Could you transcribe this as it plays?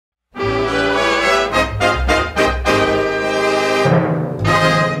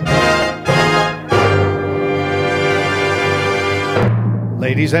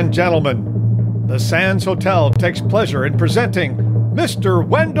Ladies and gentlemen, the Sands Hotel takes pleasure in presenting Mr.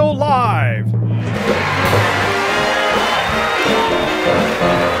 Wendell Live. There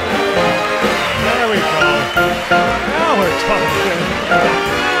we go. Now we're talking.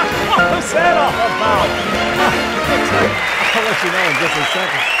 What was that all about? I'll let you know in just a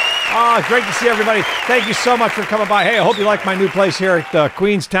second. Great to see everybody. Thank you so much for coming by. Hey, I hope you like my new place here at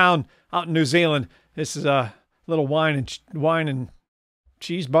Queenstown out in New Zealand. This is a little wine and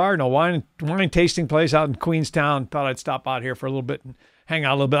cheese bar. No, wine tasting place out in Queenstown. Thought I'd stop out here for a little bit and hang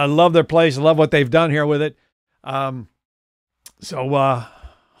out a little bit. I love their place. I love what they've done here with it. So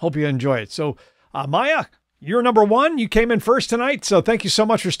hope you enjoy it. So Maya, you're number one. You came in first tonight, so thank you so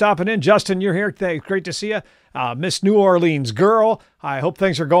much for stopping in. Justin, you're here. Great to see you. Miss New Orleans girl, I hope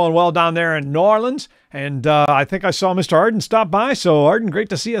things are going well down there in New Orleans. And I think I saw Mr. Arden stop by. So Arden, great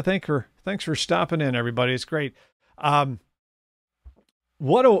to see you. Thanks for stopping in, everybody. It's great.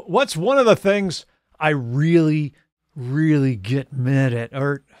 What's one of the things I really, really get mad at?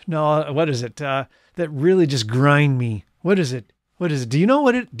 Or no, what is it? That really just grind me. What is it? What is it? Do you know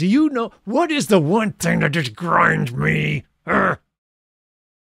what is the one thing that just grinds me?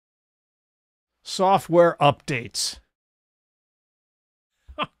 Software updates.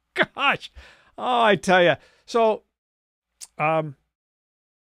 Oh gosh. Oh, I tell you. So,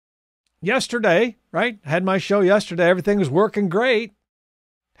 yesterday, right? Had my show yesterday. Everything was working great.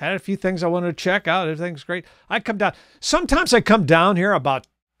 Had a few things I wanted to check out. Everything's great. I come down. Sometimes I come down here about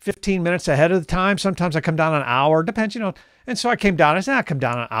 15 minutes ahead of the time. Sometimes I come down an hour. Depends, And so I came down. I said, I'll come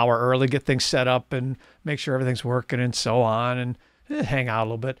down an hour early, get things set up and make sure everything's working and so on and hang out a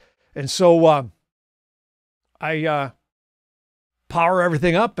little bit. And so I power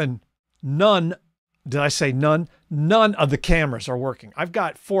everything up and none of the cameras are working. I've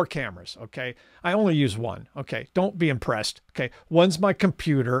got 4 cameras, okay? I only use one, okay? Don't be impressed, okay? One's my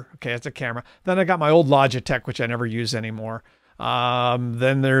computer, okay? That's a camera. Then I got my old Logitech, which I never use anymore.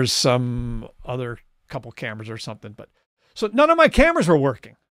 Then there's some other couple cameras or something, but so none of my cameras were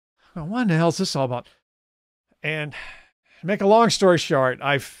working. Well, what the hell is this all about? And to make a long story short,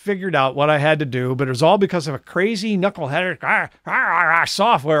 I figured out what I had to do, but it was all because of a crazy knuckleheaded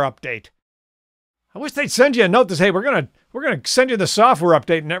software update. I wish they'd send you a note that says, hey, we're gonna send you the software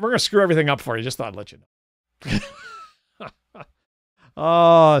update and we're gonna screw everything up for you. Just thought I'd let you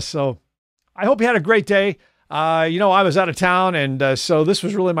know. So I hope you had a great day. I was out of town, and so this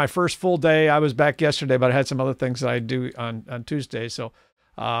was really my first full day. I was back yesterday, but I had some other things that I do on Tuesday. So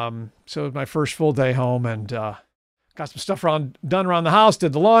it was my first full day home, and got some stuff done around the house,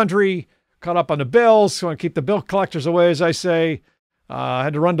 did the laundry, caught up on the bills. So I keep the bill collectors away, as I say. I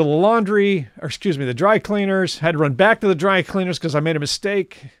had to run to the dry cleaners. Had to run back to the dry cleaners because I made a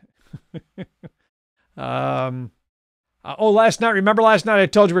mistake. Last night I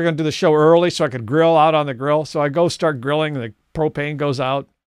told you we were going to do the show early so I could grill out on the grill. So I go start grilling, and the propane goes out.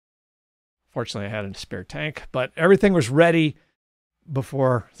 Fortunately, I had a spare tank, but everything was ready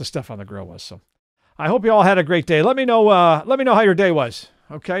before the stuff on the grill was. So I hope you all had a great day. Let me know how your day was.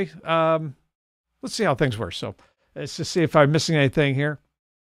 Okay. Let's see how things were. So let's just see if I'm missing anything here.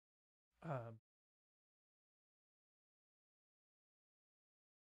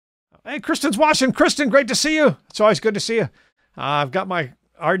 Hey, Kristen's watching. Kristen, great to see you. It's always good to see you. I've got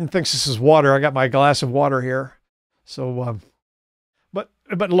Arden thinks this is water. I got my glass of water here. So, but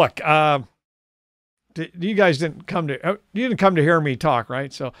look, you guys didn't come to hear me talk,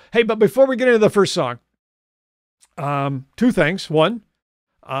 right? So, hey, but before we get into the first song, 2 things. 1,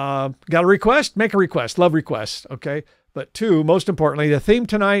 got a request? Make a request. Love requests. Okay. But 2, most importantly, the theme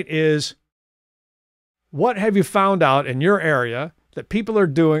tonight is what have you found out in your area that people are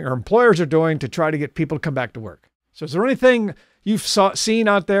doing or employers are doing to try to get people to come back to work? So is there anything you've seen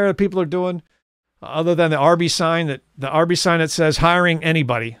out there that people are doing other than the RB sign that says hiring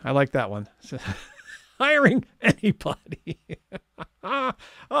anybody? I like that one. Hiring anybody.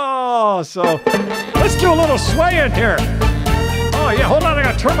 So let's do a little swaying here. Oh yeah, hold on. I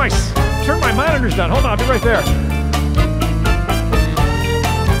gotta turn my monitors down. Hold on, I'll be right there.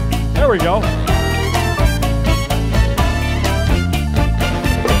 There we go.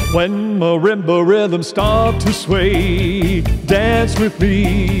 When marimba rhythms start to sway, dance with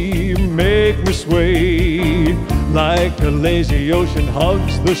me, make me sway. Like a lazy ocean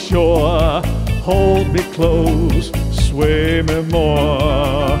hugs the shore, hold me close, sway me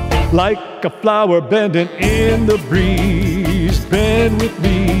more. Like a flower bending in the breeze, bend with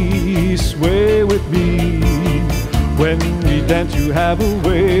me, sway with me. When we dance you have a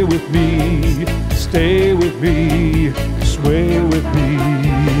way with me, stay with me, sway with me.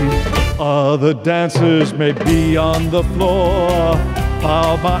 Other dancers may be on the floor,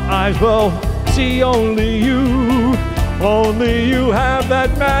 While my eyes will see only you. Only you have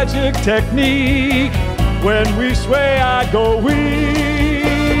that magic technique. When we sway, I go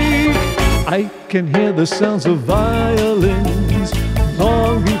weak. I can hear the sounds of violins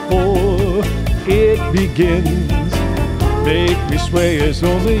long before it begins. Make me sway as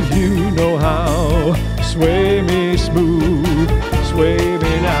only you know how. Sway me smooth, sway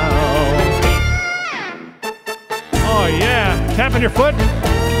me now. Oh yeah, tapping your foot. A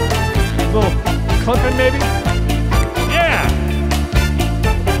little clipping maybe. Yeah.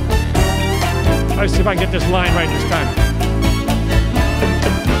 Let's see if I can get this line right this time.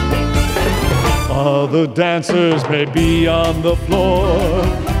 Other dancers may be on the floor,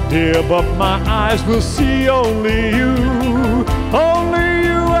 dear, but my eyes will see only you. Only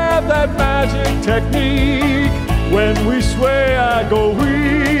you have that magic technique. When we sway, I go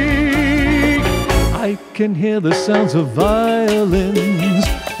weak. I can hear the sounds of violins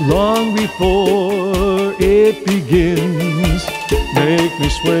long before it begins. Make me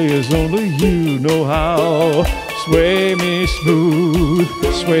sway as only you know how. Sway me smooth,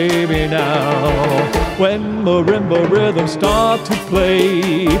 sway me now. When marimba rhythms start to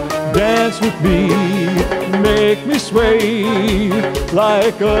play, dance with me, make me sway.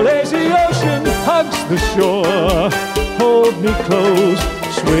 Like a lazy ocean hugs the shore, hold me close,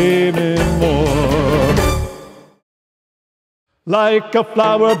 sway me more. Like a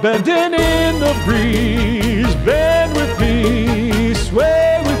flower bending in the breeze, bend with me,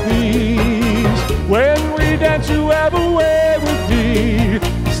 sway with ease. When we dance, you have a way with me.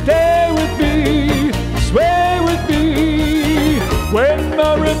 Stay with me, sway with me. When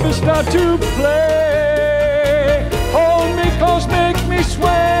marimbas start to play, hold me close, make me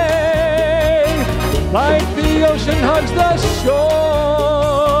sway. Like the ocean hugs the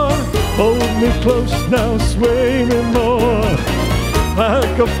shore, hold me close now, sway me more.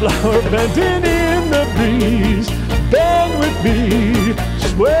 Like a flower bending in the breeze, bend with me,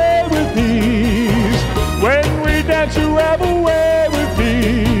 sway with ease. When we dance, you have a way with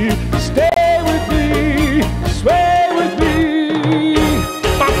me. Stay with me, sway with me.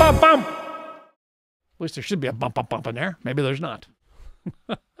 Bump, bump, bump. At least there should be a bump, bump, bump in there. Maybe there's not.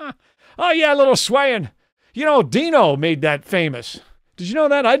 Oh yeah, a little swaying. You know, Dino made that famous. Did you know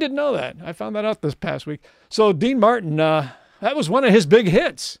that? I didn't know that. I found that out this past week. So Dean Martin, that was one of his big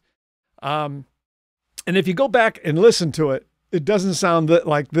hits. And if you go back and listen to it, it doesn't sound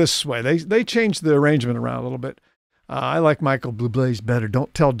like this way. They changed the arrangement around a little bit. I like Michael Bublé's better.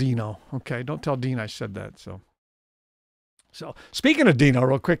 Don't tell Dino. Okay, don't tell Dean I said that. So speaking of Dino,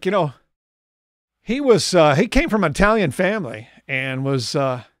 real quick, you know, he came from an Italian family and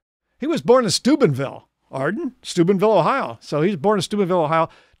he was born in Steubenville, Steubenville, Ohio. So he's born in Steubenville, Ohio.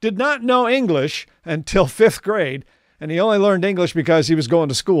 Did not know English until 5th grade. And he only learned English because he was going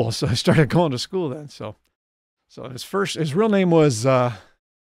to school. So he started going to school then. So his real name was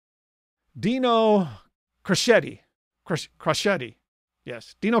Dino Crescetti. Crescetti.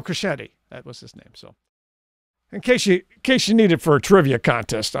 Yes, Dino Crescetti. That was his name. So in case you need it for a trivia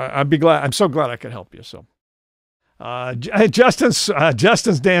contest, I'm so glad I could help you. So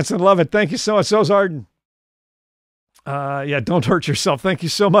Justin's dancing. Love it. Thank you so much. So's Arden. Yeah, don't hurt yourself. Thank you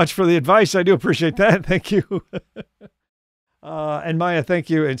so much for the advice. I do appreciate that. Thank you. And Maya, thank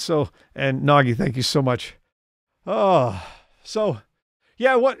you. And Nagi, thank you so much. Oh, so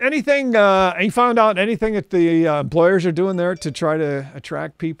yeah, anything, you found out anything that the employers are doing there to try to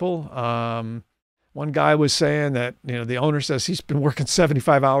attract people? One guy was saying that, you know, the owner says he's been working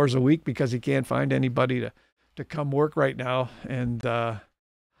 75 hours a week because he can't find anybody to come work right now. And,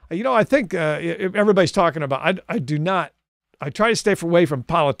 you know, I think everybody's talking about, I try to stay away from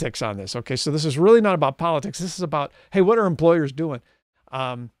politics on this. Okay. So this is really not about politics. This is about, hey, what are employers doing?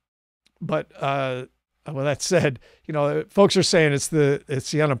 Well, that said, you know, folks are saying it's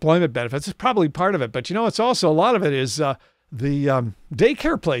the unemployment benefits. It's probably part of it, but you know, it's also a lot of it is the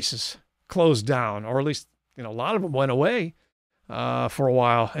daycare places closed down, or at least, you know, a lot of them went away for a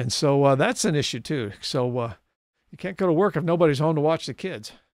while. And so that's an issue too. So you can't go to work if nobody's home to watch the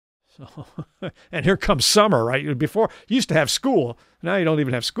kids. So, and here comes summer, right? Before you used to have school. Now you don't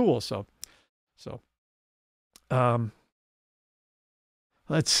even have school. So,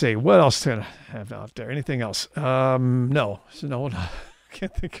 let's see, what else can I have out there? Anything else? No,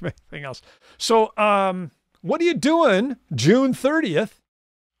 can't think of anything else. So, what are you doing June 30th,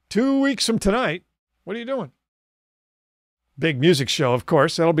 2 weeks from tonight? What are you doing? Big music show, of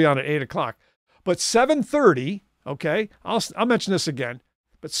course. That'll be on at 8 o'clock. But 7:30, okay, I'll mention this again.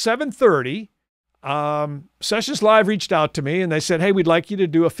 But 7:30, Sessions Live reached out to me and they said, hey, we'd like you to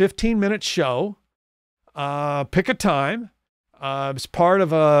do a 15-minute show. Pick a time. It's part of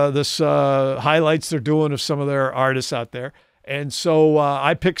this highlights they're doing of some of their artists out there. And so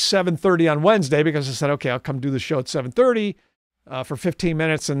I picked 7:30 on Wednesday because I said, okay, I'll come do the show at 7:30 for 15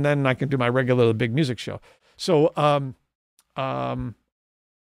 minutes, and then I can do my regular big music show. So I'll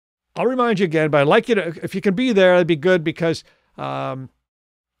remind you again, but I'd like you to, if you can be there, that'd be good, because I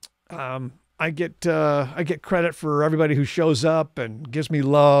get credit for everybody who shows up and gives me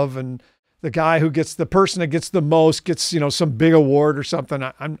love, and the person that gets the most gets, some big award or something.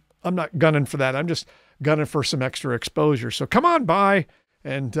 I'm not gunning for that. I'm just gunning for some extra exposure. So come on by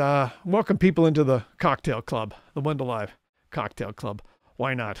and welcome people into the cocktail club, the Wendell Live Cocktail Club.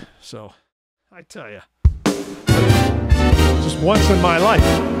 Why not? So I tell you, just once in my life,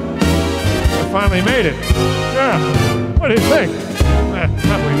 I finally made it. Yeah. What do you think?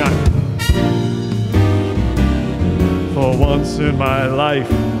 Probably not. For once in my life,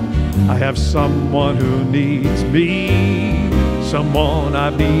 I have someone who needs me, someone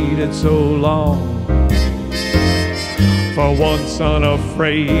I've needed so long. For once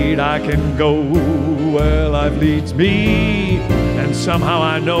unafraid, I can go where life leads me, and somehow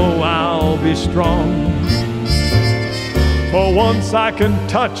I know I'll be strong. For once I can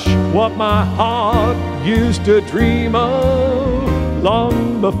touch what my heart used to dream of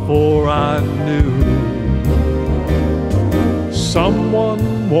long before I knew.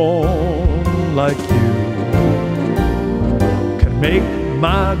 Someone warm like you can make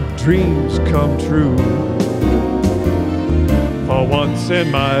my dreams come true. For once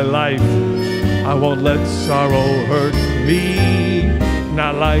in my life, I won't let sorrow hurt me,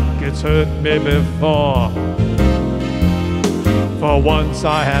 not like it's hurt me before. For once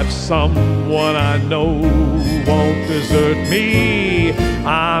I have someone I know won't desert me,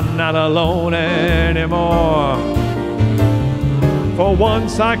 I'm not alone anymore. For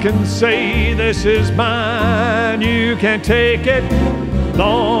once I can say this is mine, you can take it,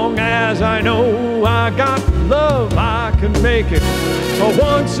 long as I know I got love, I can make it. For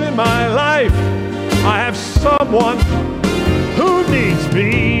once in my life, I have someone who needs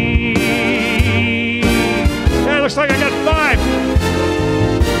me. Yeah, looks like I got 5.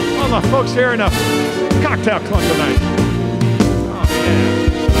 All my folks here in the cocktail club tonight. Oh, yeah.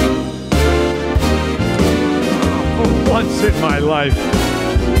 Oh, for once in my life.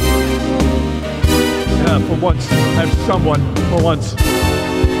 Yeah, for once, I have someone, for once.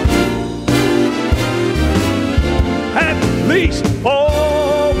 At least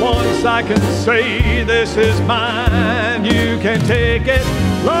for once I can say this is mine. You can take it,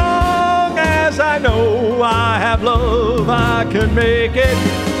 long as I know I have love, I can make it.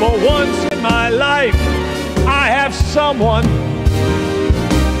 For once in my life, I have someone.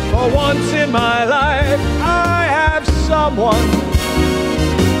 For once in my life, I have someone.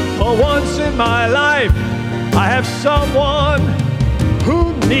 For once in my life, I have someone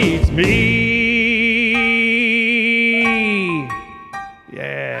who needs me.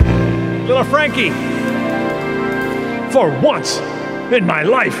 Yeah. Little Frankie. For once in my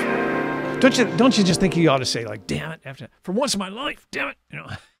life. Don't you just think you ought to say, like, damn it, after, for once in my life, damn it,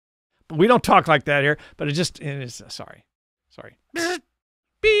 But we don't talk like that here, but it is, sorry.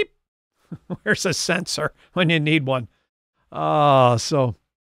 Beep. Where's a sensor when you need one? So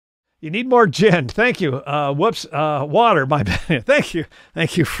you need more gin. Thank you. Whoops. Water, my bad. Thank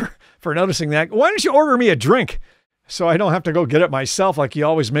you for noticing that. Why don't you order me a drink so I don't have to go get it myself like you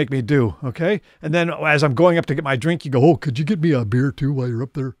always make me do, okay? And then as I'm going up to get my drink, you go, oh, could you get me a beer too while you're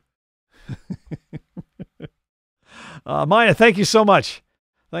up there? Maya, thank you so much.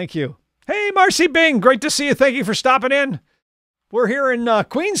 Thank you. Hey, Marcy Bing, great to see you. Thank you for stopping in. We're here in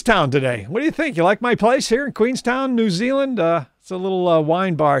Queenstown today. What do you think? You like my place here in Queenstown, New Zealand? It's a little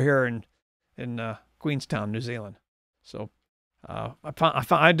wine bar here in Queenstown, New Zealand. So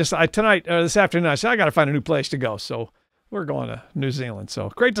this afternoon, I said, I got to find a new place to go. So we're going to New Zealand. So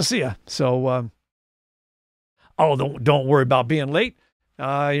great to see you. So, don't worry about being late.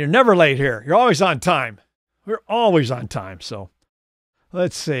 You're never late here. You're always on time. We're always on time. So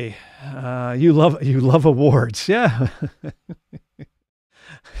let's see. You love awards. Yeah.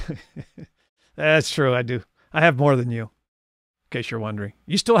 That's true. I do. I have more than you, in case you're wondering.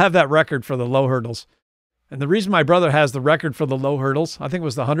 You still have that record for the low hurdles. And the reason my brother has the record for the low hurdles, I think it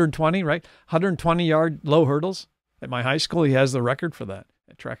was the 120, right? 120-yard low hurdles at my high school. He has the record for that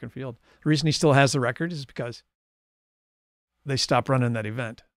at track and field. The reason he still has the record is because they stopped running that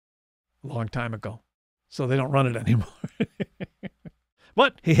event a long time ago. So they don't run it anymore.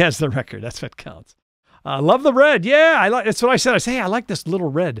 But he has the record. That's what counts. Love the red. Yeah, that's what I said. I said, hey, I like this little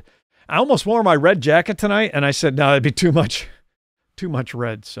red. I almost wore my red jacket tonight, and I said, no, it'd be too much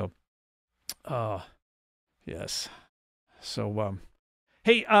red. So, yes. So,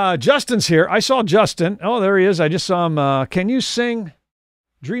 hey, Justin's here. I saw Justin. Oh, there he is. I just saw him. Can you sing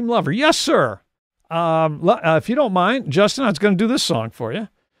Dream Lover? Yes, sir. If you don't mind, Justin, I was going to do this song for you.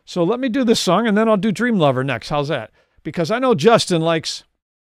 So let me do this song, and then I'll do Dream Lover next. How's that? Because I know Justin likes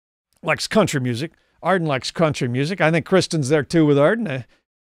country music. Arden likes country music. I think Kristen's there too with Arden.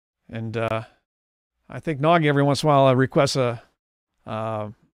 And I think Noggy every once in a while requests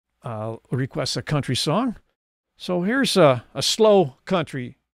a country song. So here's a slow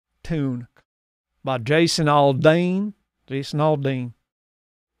country tune by Jason Aldean. Jason Aldean.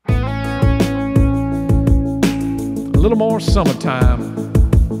 A little more summertime.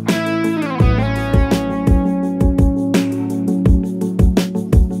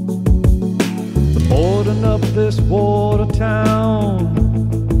 The boarding up this water town.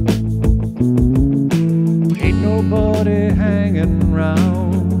 Ain't nobody hanging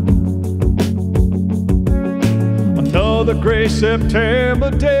round. Another gray September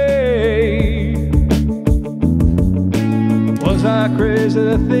day. Was I crazy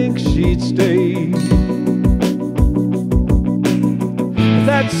to think she'd stay? If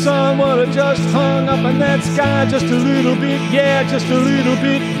that sun would have just hung up in that sky just a little bit, yeah, just a little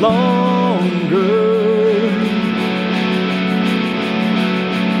bit longer.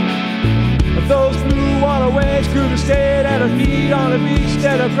 If those blue water waves could have stayed at her feet on the beach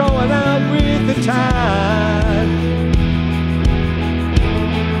instead of growing out with the tide.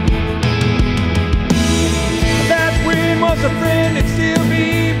 If that wind was a friend, it'd still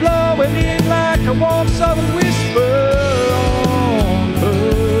be blowing in like a warm southern whisper on her.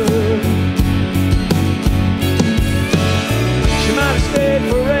 She might have stayed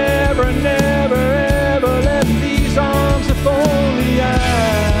forever and never ever left these arms if only I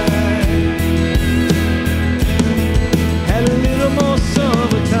had a little more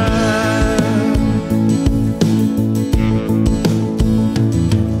summertime.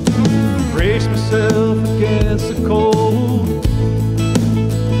 Brace myself against the cold.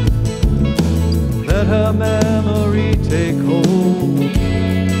 Let her memory take hold.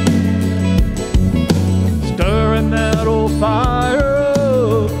 Stirring that old fire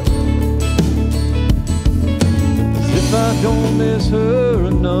up, as if I don't miss her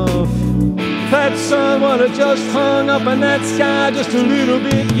enough. If that sun would have just hung up in that sky just a little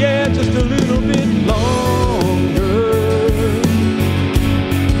bit, yeah, just a little bit longer.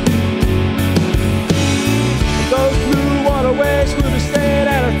 If those blue water waves would have stayed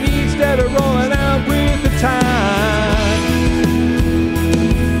at her feet instead of rolling out with the tide.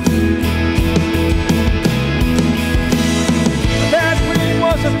 If that wind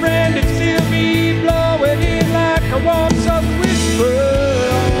was a friend, it'd still be blowing in like a warm southern whisper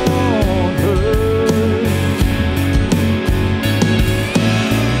on her.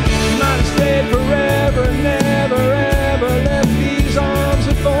 She might have stayed forever and never ever left these arms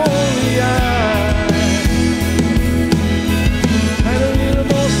if only I had a little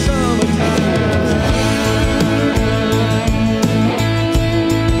more summertime.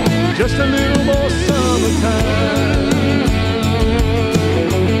 Just a little more summertime.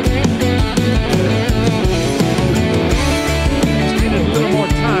 Just needed a little more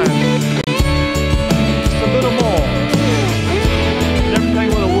time. Just a little more. And everything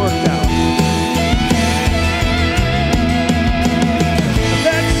would have worked out. If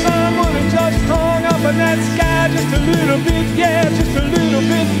that sun would have just hung up in that sky just a little bit, yeah, just a little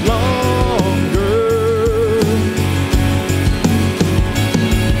bit longer.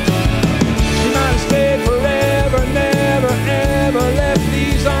 She might have stayed forever, never ever left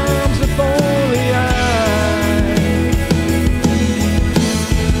these arms if only I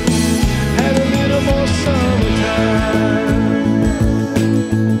had a little more summertime.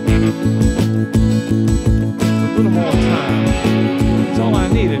 A little more time. That's all I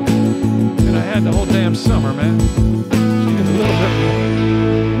needed. And I had the whole damn summer, man.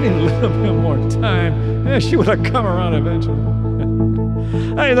 Needed a little bit more time. Yeah, she would have come around eventually.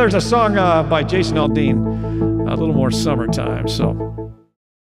 Hey, there's a song by Jason Aldean, A Little More Summertime. So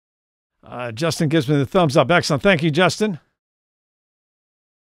Justin gives me the thumbs up. Excellent. Thank you, Justin.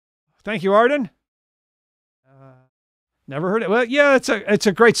 Thank you, Arden. Never heard it. Well, yeah, it's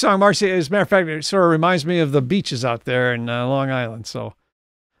a great song, Marcy. As a matter of fact, it sort of reminds me of the beaches out there in Long Island. So,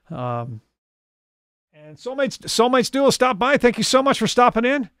 and Soulmates Duo stopped by. Thank you so much for stopping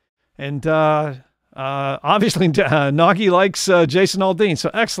in. And obviously, Noggy likes Jason Aldean.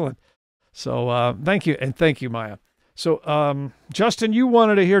 So excellent. So thank you, and thank you, Maya. So Justin, you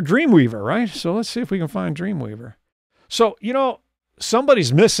wanted to hear Dreamweaver, right? So let's see if we can find Dreamweaver. So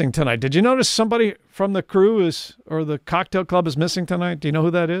somebody's missing tonight. Did you notice somebody from the crew or the cocktail club is missing tonight? Do you know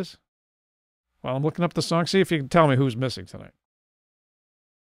who that is? While I'm looking up the song, see if you can tell me who's missing tonight.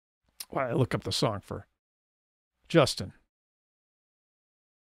 While I look up the song for Justin.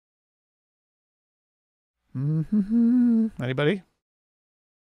 Anybody?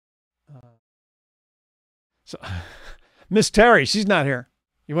 So, Miss Terry, she's not here.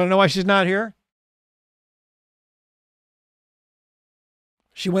 You want to know why she's not here?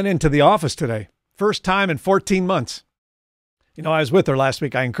 She went into the office today. First time in 14 months. You know, I was with her last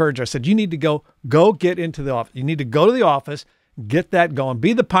week. I encouraged her. I said, you need to go get into the office. You need to go to the office, get that going.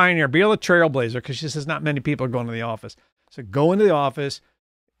 Be the pioneer, be the trailblazer, because she says not many people are going to the office. So go into the office,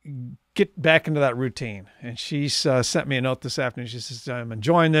 get back into that routine. And she's sent me a note this afternoon. She says, I'm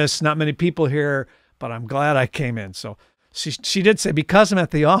enjoying this. Not many people here, but I'm glad I came in. So she did say, because I'm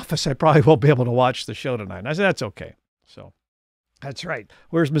at the office, I probably won't be able to watch the show tonight. And I said, that's okay. So that's right.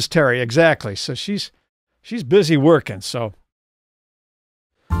 Where's Miss Terry? Exactly. So she's busy working. So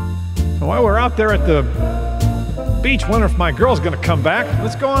while we're out there at the beach, wonder if my girl's going to come back.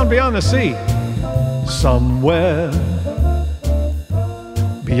 Let's go on beyond the sea. Somewhere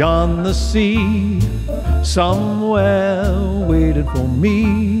beyond the sea, somewhere waiting for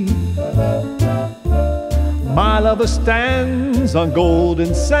me. My lover stands on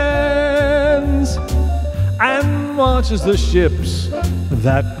golden sands and watches the ships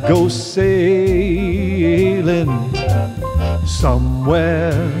that go sailing.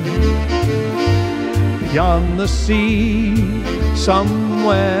 Somewhere beyond the sea,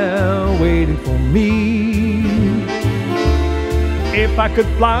 somewhere waiting for me. If I could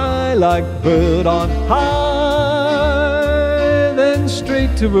fly like a bird on high, then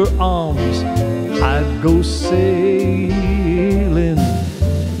straight to her arms I'd go sailing.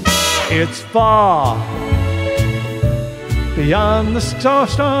 It's far beyond the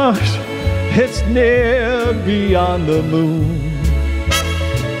stars, it's near beyond the moon.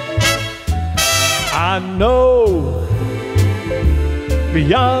 I know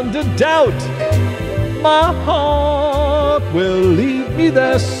beyond a doubt my heart will lead me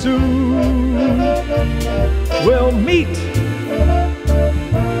there soon. We'll meet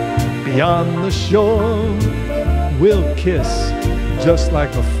beyond the shore, we'll kiss just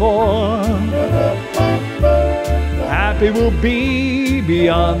like before. Happy we'll be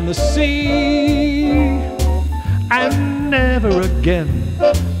beyond the sea, and never again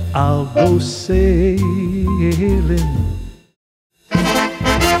I'll go sailing.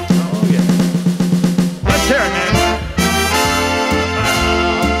 Oh yeah. Let's hear it, man.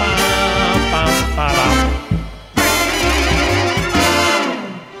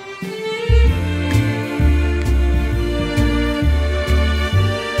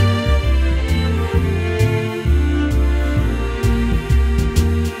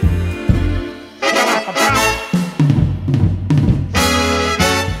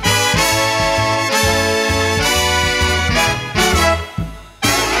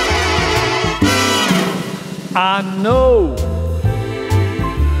 I know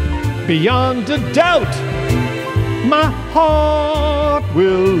beyond a doubt my heart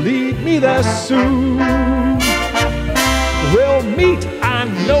will lead me there soon. We'll meet, I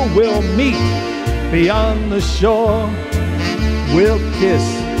know we'll meet beyond the shore. We'll kiss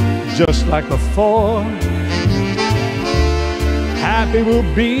just like before. Happy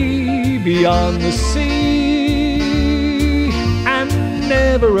we'll be beyond the sea, and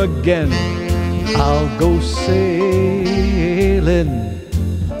never again I'll go sailing.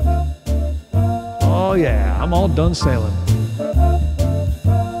 Oh yeah, I'm all done sailing.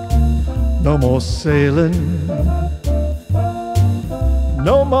 No more sailing.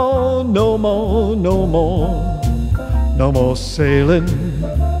 No more, no more, no more. No more sailing.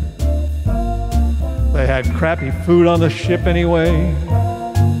 They had crappy food on the ship anyway.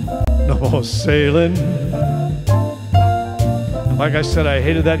 No more sailing. Like I said, I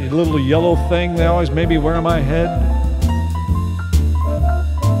hated that little yellow thing they always made me wear on my head.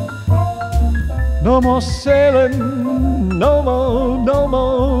 No more sailing, no more, no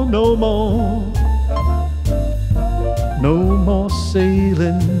more, no more. No more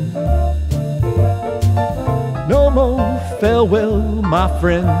sailing. No more farewell, my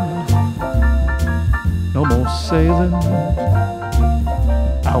friend. No more sailing.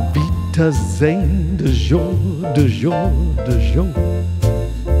 Auf Wiedersehen, de jour, de jour, de jour.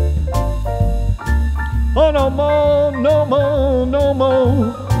 Oh, no more, no more, no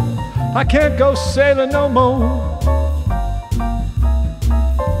more. I can't go sailing no more.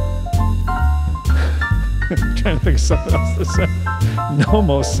 I'm trying to think of something else to say. No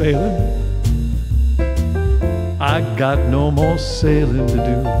more sailing. I got no more sailing to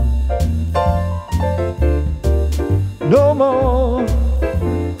do. No more.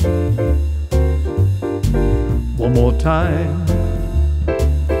 time.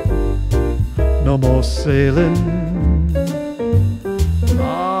 No more sailing.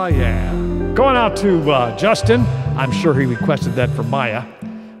 Oh, yeah. Going out to Justin. I'm sure he requested that for Maya.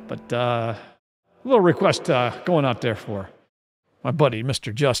 But a little request going out there for my buddy,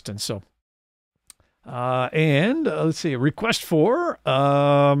 Mr. Justin. So, and let's see, a request for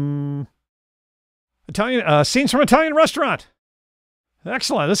Italian scenes from Italian restaurant.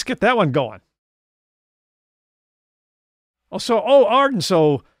 Excellent. Let's get that one going. Arden,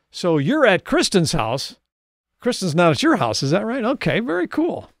 so you're at Kristen's house. Kristen's not at your house, is that right? Okay, very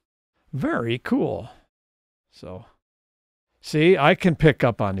cool. Very cool. So, see, I can pick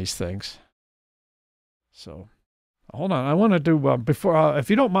up on these things. So, hold on. I want to do, before, if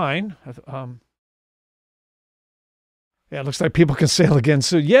you don't mind, yeah, it looks like people can sail again.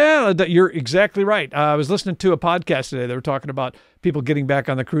 So, yeah, you're exactly right. I was listening to a podcast today. They were talking about people getting back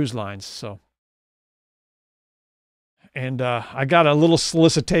on the cruise lines. So, and I got a little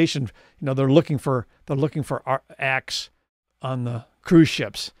solicitation. You know, they're looking for acts on the cruise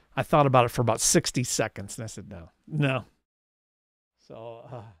ships. I thought about it for about 60 seconds, and I said, no.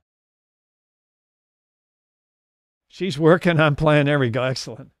 So, she's working on playing. There we go.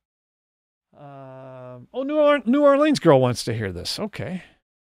 Excellent. New Orleans girl wants to hear this. Okay.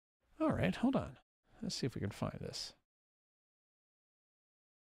 All right. Hold on. Let's see if we can find this.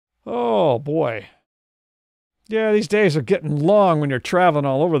 Oh, boy. Yeah, these days are getting long when you're traveling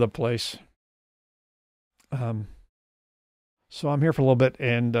all over the place. So I'm here for a little bit,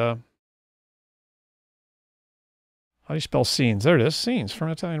 and how do you spell scenes? There it is. Scenes from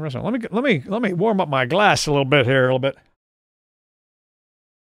an Italian restaurant. Let me warm up my glass a little bit here, a little bit.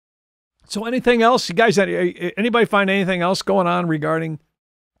 So anything else? You guys, anybody find anything else going on regarding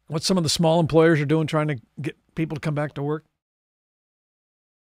what some of the small employers are doing, trying to get people to come back to work?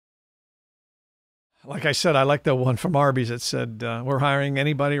 Like I said, I like the one from Arby's that said, we're hiring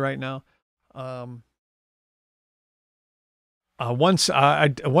anybody right now. One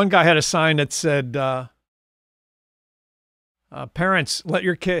guy had a sign that said, parents, let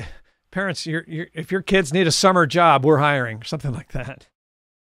your kid, parents, if your kids need a summer job, we're hiring, something like that.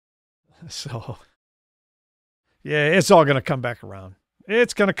 So, yeah, it's all going to come back around.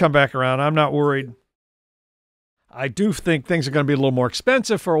 It's going to come back around. I'm not worried. I do think things are going to be a little more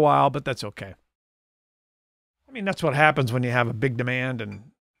expensive for a while, but that's okay. I mean, that's what happens when you have a big demand and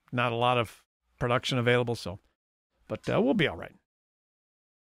not a lot of production available. So, but we'll be all right.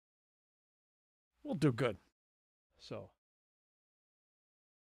 We'll do good. So.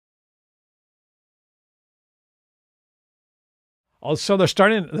 Also, they're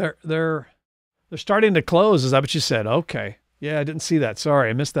starting to close. Is that what you said? Okay. Yeah, I didn't see that. Sorry,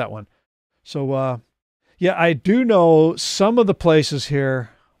 I missed that one. So, yeah, I do know some of the places here.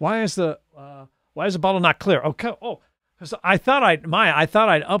 Why is the bottle not clear? Okay. Oh, because I thought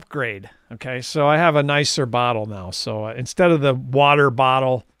I'd upgrade. Okay, so I have a nicer bottle now. So instead of the water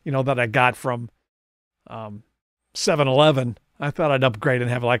bottle, you know, that I got from 7-Eleven, I thought I'd upgrade and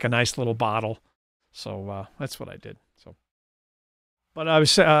have like a nice little bottle. So that's what I did. So. But I was,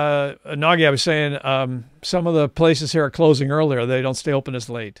 Nagi, I was saying some of the places here are closing earlier. They don't stay open as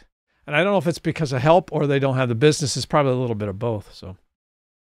late. And I don't know if it's because of help or they don't have the business. It's probably a little bit of both. So.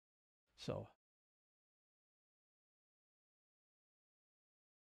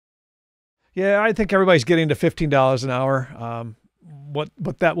 Yeah, I think everybody's getting to $15 an hour.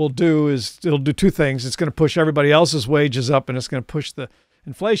 What that will do is it'll do two things. It's going to push everybody else's wages up and it's going to push the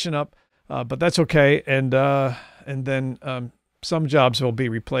inflation up. But that's okay. And then some jobs will be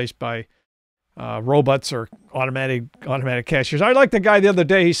replaced by robots or automatic cashiers. I like the guy the other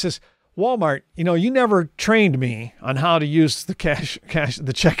day. He says, Walmart, you know, you never trained me on how to use the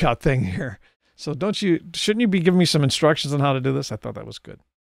the checkout thing here. So shouldn't you be giving me some instructions on how to do this? I thought that was good.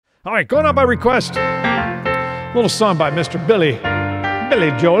 All right, going out by request. Little song by Mr. Billy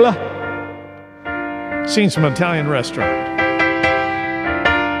Jola. Scenes from an Italian restaurant.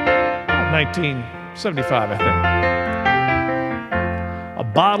 1975, I think. A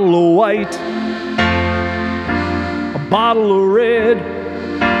bottle of white, a bottle of red,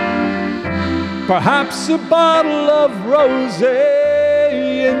 perhaps a bottle of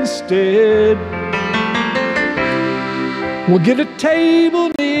rosé instead. We'll get a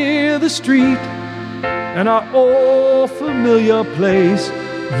table near the street and our old familiar place,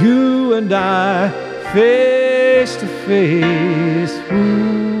 you and I, face to face.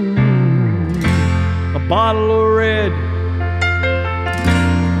 Ooh. A bottle of red,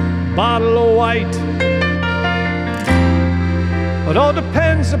 bottle of white. It all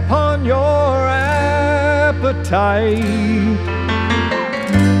depends upon your appetite.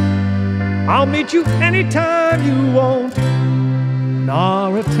 I'll meet you anytime time you won't. In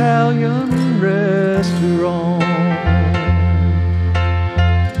our Italian restaurant.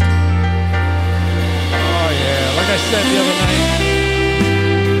 Oh yeah, like I said the other night,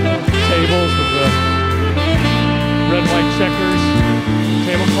 tables with the red, white checkers,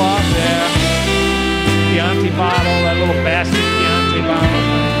 tablecloth, yeah. Chianti bottle, that little basket Chianti bottle.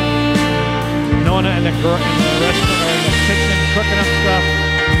 Nona in the restaurant or in the kitchen cooking up stuff.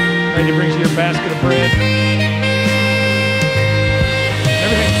 And he brings you your basket of bread.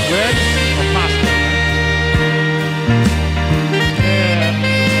 Everything's bread or pasta. Yeah,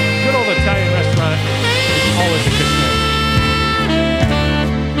 good old Italian restaurant is always a good thing.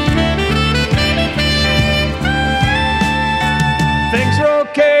 Things are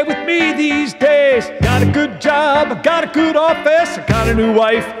okay with me these days. Got a good job, I got a good office, I got a new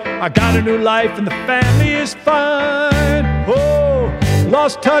wife, I got a new life, and the family is fine. Oh,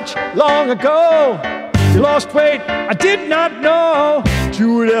 lost touch long ago. You lost weight, I did not know that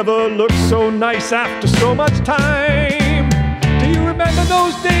you would ever look so nice after so much time. Do you remember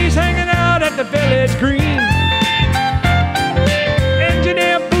those days hanging out at the Village Green?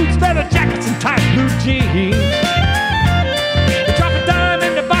 Engineer boots, leather jackets, and tight blue jeans.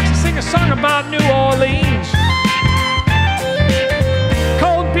 A song about New Orleans.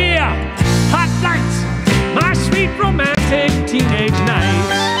 Cold beer, hot lights, my sweet romantic teenage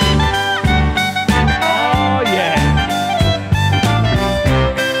nights. Oh yeah.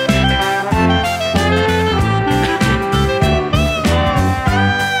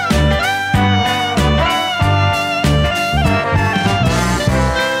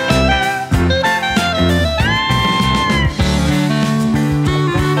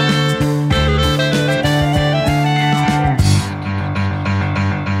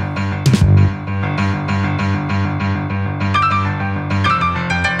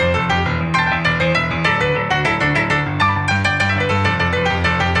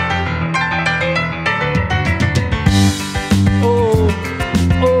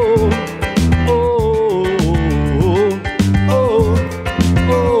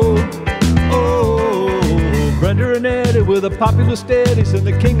 With the popular steadies and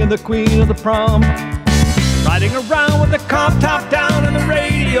the king and the queen of the prom, riding around with the car top down and the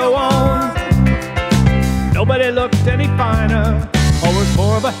radio on. Nobody looked any finer, always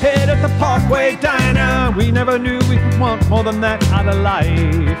more of a hit at the Parkway Diner. We never knew we could want more than that out of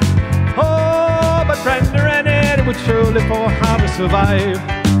life. Oh, but Brenda and Eddie would surely for how to survive.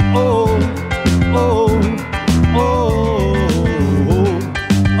 Oh, oh, oh,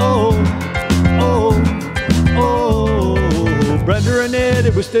 oh, oh, oh. Brenda and Eddie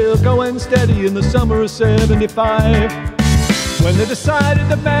were still going steady in the summer of '75, when they decided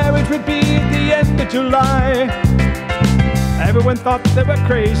the marriage would be at the end of July. Everyone thought they were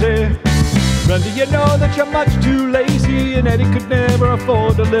crazy. Brenda, you know that you're much too lazy, and Eddie could never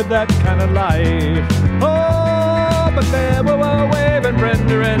afford to live that kind of life. Oh, but there we were waving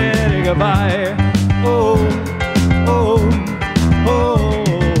Brenda and Eddie goodbye. Oh, oh, oh.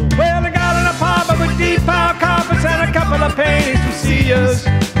 Well, they got an apartment with deep power carpets and a couple of paintings from Sears.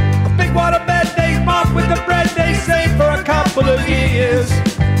 A big water bed they bought with the bread they saved for a couple of years.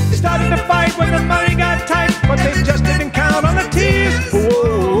 They started to fight when the money got tight, but they just didn't count on the tears.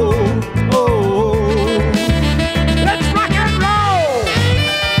 Oh, oh, oh. Let's rock and roll!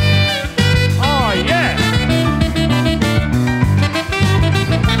 Oh, yeah!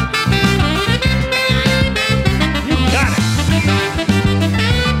 You got it!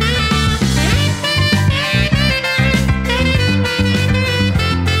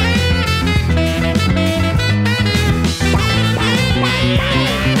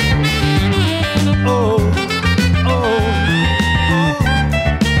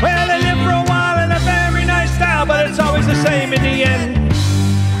 Same in the end.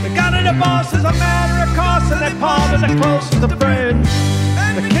 They got a divorce as a matter of course, and they parted the closest of friends.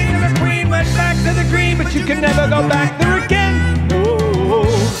 The king and the queen went back to the green, but you can never go back there again. Oh,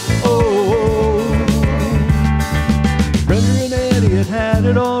 oh, oh. Brenda and Eddie had had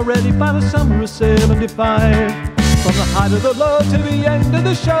it already by the summer of '75. From the height of the low to the end of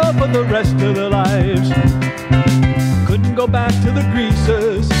the show for the rest of their lives. Couldn't go back to the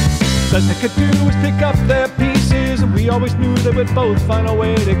greasers. Best they could do was pick up their pieces, and we always knew they would both find a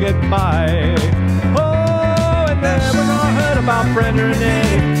way to get by. Oh, and then when I heard about Brenda and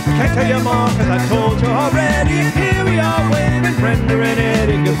Eddie, can't tell you more cause I told you already. Here we are waving Brenda and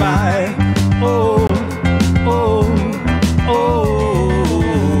Eddie goodbye. Oh, oh, oh,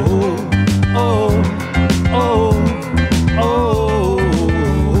 oh, oh, oh.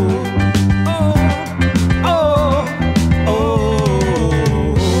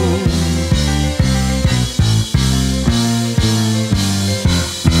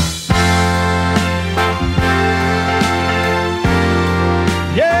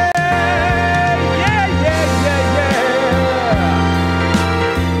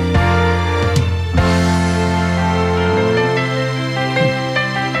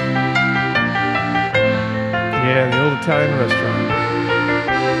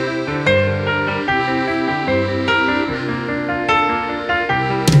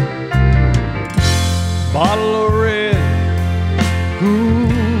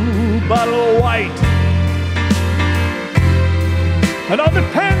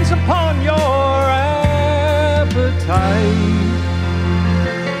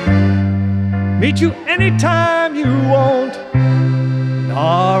 Meet you anytime you want in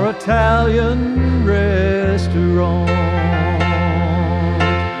our Italian restaurant.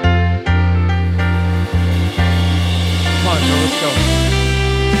 Come on, girl, let's go.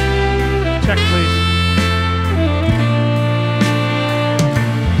 Check, please.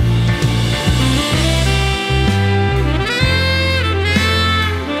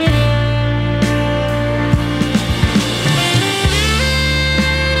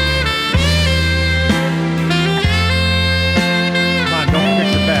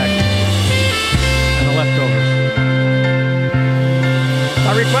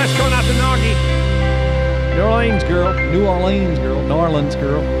 Request going out to Noggy. New Orleans girl. New Orleans girl. New Orleans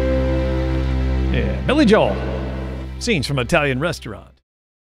girl. Yeah. Billy Joel. Scenes from an Italian restaurant.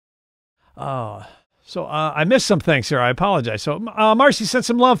 So I missed some things here. I apologize. So Marcy sent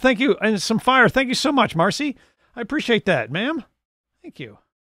some love. Thank you. And some fire. Thank you so much, Marcy. I appreciate that, ma'am. Thank you.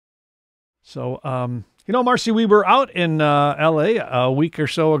 So, you know, Marcy, we were out in L.A. a week or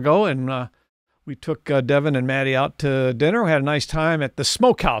so ago, and we took Devin and Maddie out to dinner. We had a nice time at the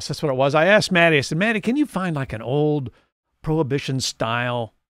Smokehouse. That's what it was. I asked Maddie, I said, Maddie, can you find like an old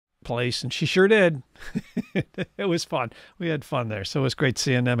Prohibition-style place? And she sure did. It was fun. We had fun there. So it was great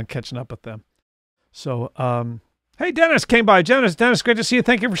seeing them and catching up with them. So, hey, Dennis came by. Dennis, great to see you.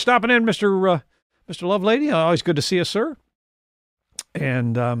 Thank you for stopping in, Mr. Lovelady. Always good to see you, sir.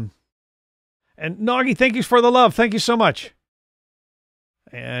 And Noggy, thank you for the love. Thank you so much.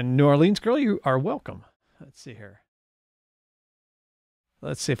 And New Orleans girl, you are welcome. Let's see here.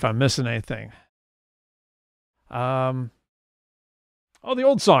 Let's see if I'm missing anything. Oh, the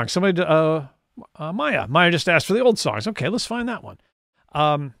old song. Somebody, Maya just asked for the old songs. Okay, let's find that one.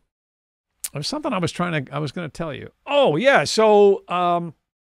 There's something I was going to tell you. Oh yeah. So, I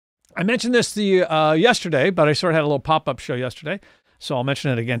mentioned this yesterday, but I sort of had a little pop-up show yesterday. So I'll mention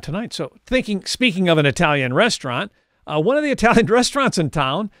it again tonight. So speaking of an Italian restaurant, one of the Italian restaurants in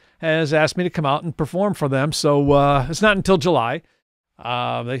town has asked me to come out and perform for them. So it's not until July.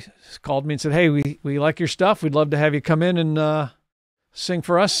 They called me and said, hey, we like your stuff. We'd love to have you come in and sing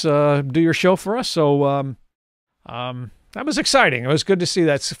for us, do your show for us. So that was exciting. It was good to see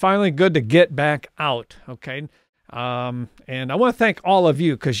that. It's finally good to get back out, okay? And I want to thank all of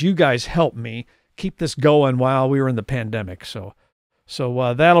you because you guys helped me keep this going while we were in the pandemic. So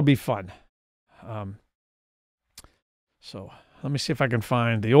that'll be fun. So let me see if I can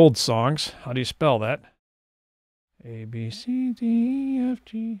find the old songs. How do you spell that? A, B, C, D, E, F,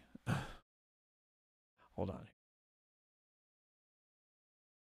 G. Hold on.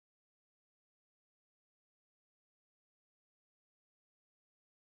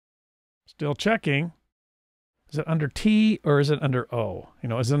 Still checking. Is it under T or is it under O? You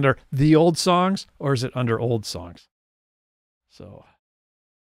know, is it under the old songs or is it under old songs? So...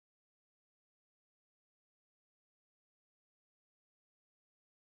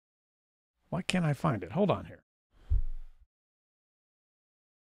 why can't I find it? Hold on here.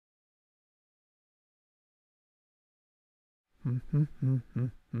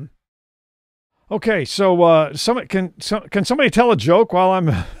 Okay, so can somebody tell a joke while I'm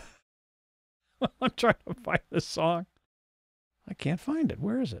I'm trying to find this song? I can't find it.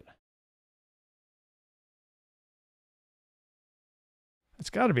 Where is it? It's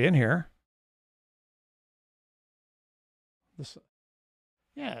got to be in here.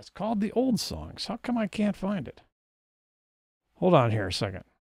 Yeah, it's called The Old Songs. How come I can't find it? Hold on here a second.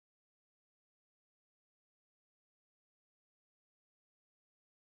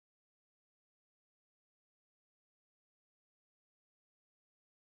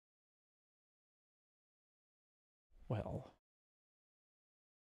 Well,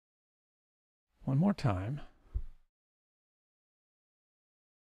 one more time.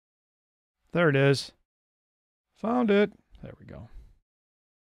 There it is. Found it. There we go.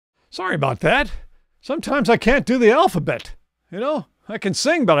 Sorry about that. Sometimes I can't do the alphabet. You know, I can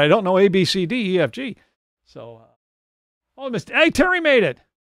sing, but I don't know A, B, C, D, E, F, G. So, hey, Terry made it.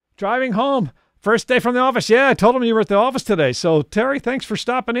 Driving home. First day from the office. Yeah, I told him you were at the office today. So, Terry, thanks for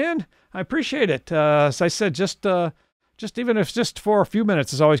stopping in. I appreciate it. As I said, just even if it's just for a few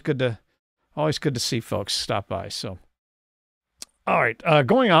minutes, it's always good to see folks stop by. So, all right,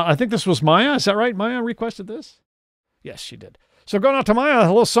 going on. I think this was Maya. Is that right? Maya requested this? Yes, she did. So going out to Maya, a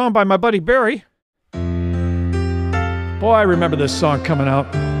little song by my buddy Barry. Boy, I remember this song coming out.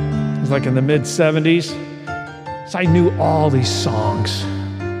 It was like in the mid-'70s. So I knew all these songs.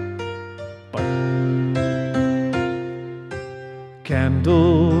 But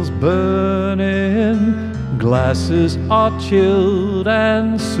candles burning, glasses are chilled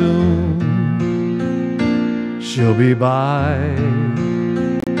and soon she'll be by.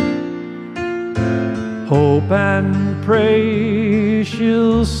 Hope and pray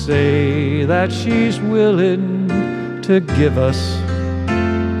she'll say that she's willing to give us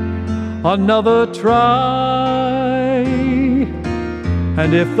another try.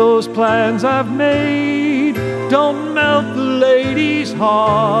 And if those plans I've made don't melt the lady's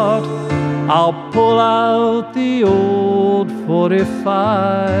heart, I'll pull out the old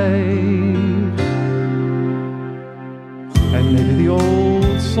 45s. And maybe the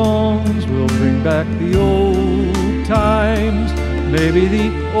old songs will bring back the old times. Maybe the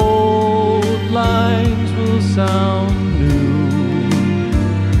old lines will sound new.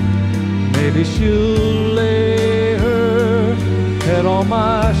 Maybe she'll lay her head on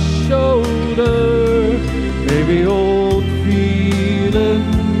my shoulder. Maybe old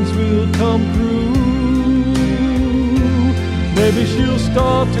feelings will come through. Maybe she'll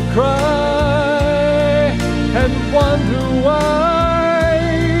start to cry and wonder why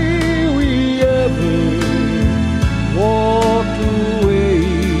we ever walked away.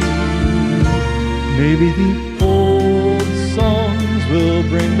 Maybe the old songs will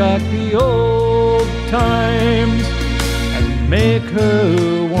bring back the old times and make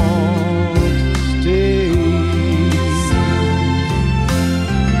her want to stay.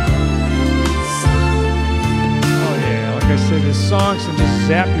 Oh yeah, like I said, these songs can just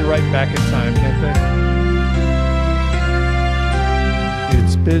zap you right back in time, can't they?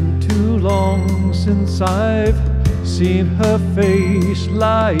 It's been too long since I've seen her face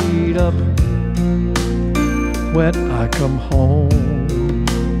light up when I come home.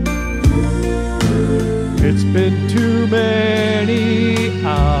 It's been too many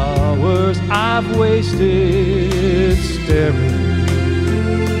hours I've wasted staring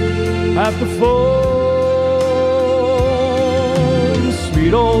at the phone.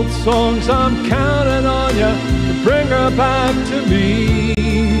 Sweet old songs, I'm counting on you to bring her back to me.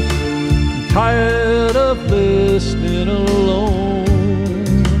 I'm tired of listening alone.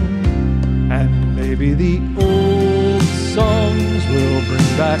 And maybe the old songs will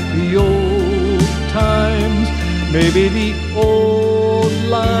bring back the old times. Maybe the old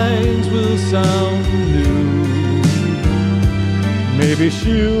lines will sound new. Maybe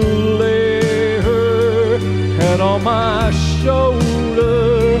she'll lay her head on my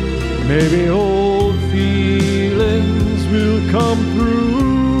shoulder. Maybe old feelings will come through.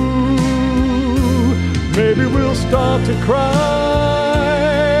 Maybe we'll start to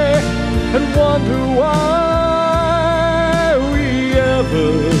cry and wonder why we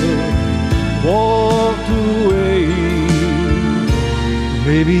ever walked away.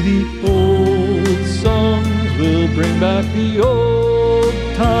 Maybe the old songs will bring back the old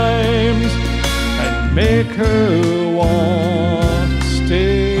times and make her want to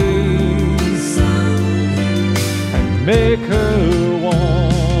stay. And make her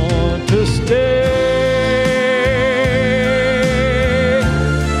want to stay.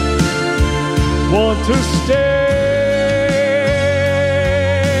 Want to stay.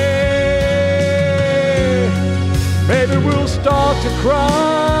 Maybe we'll start to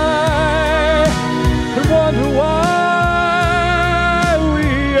cry and wonder why we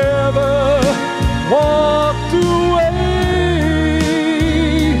ever walked away.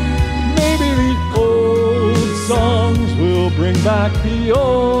 Maybe the old songs will bring back the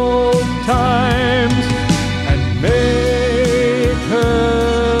old times and make her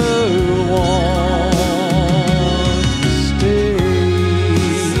want to stay.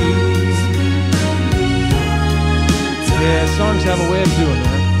 Yeah, songs have a way of doing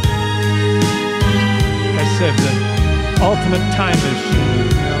that. Like I said, the ultimate time machine. You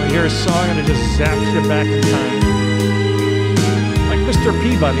know, you hear a song and it just zaps you back in time. Like Mr.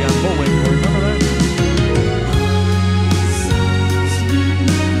 Peabody on Bullwinkle, remember that?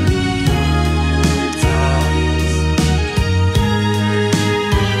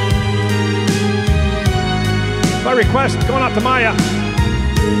 By request, going out to Maya,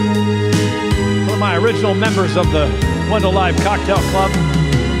 one of my original members of the Wendell Live Cocktail Club,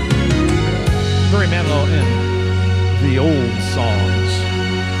 Murray Manilow in the old songs.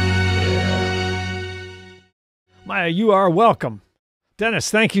 Yeah. Maya, you are welcome.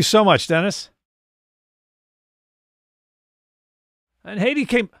 Dennis, thank you so much, Dennis. And Haiti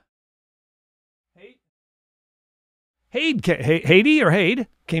came. Haiti or Hade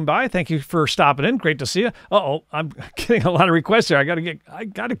came by. Thank you for stopping in. Great to see you. Uh-oh, I'm getting a lot of requests here. I gotta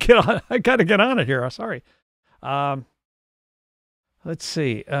get on it here. Sorry. Let's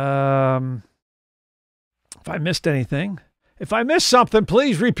see. If I missed anything, if I missed something,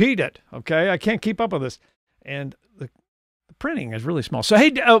 please repeat it. Okay, I can't keep up with this, and the printing is really small. So hey,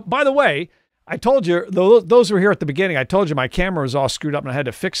 by the way, I told you, those who were here at the beginning, I told you my camera was all screwed up and I had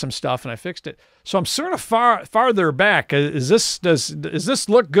to fix some stuff, and I fixed it. So I'm sort of farther back. Does this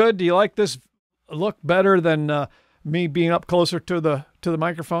look good? Do you like this look better than me being up closer to the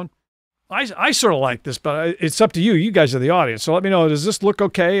microphone? I sort of like this, but it's up to you. You guys are the audience. So let me know, does this look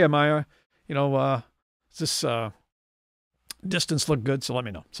okay? Am I, does this distance look good? So let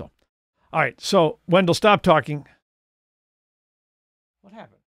me know. So, all right. So Wendell, stop talking. What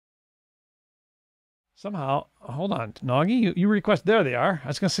happened? Somehow, hold on, Noggy, you request, there they are. I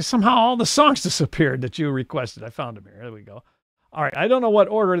was going to say, somehow all the songs disappeared that you requested. I found them here. There we go. All right, I don't know what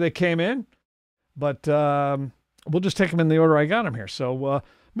order they came in, but we'll just take them in the order I got them here. So,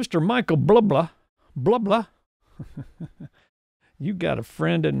 Mr. Michael Blubla, you got a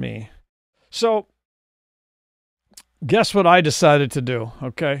friend in me. So, guess what I decided to do,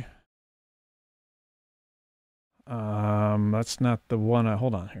 okay? That's not the one.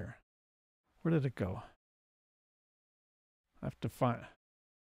 Hold on here. Where did it go? I have to find.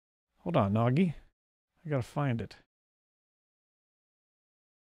 Hold on, Noggy. I gotta find it.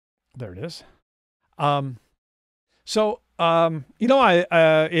 There it is. If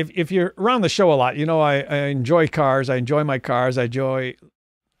you're around the show a lot, I enjoy cars. I enjoy my cars. I enjoy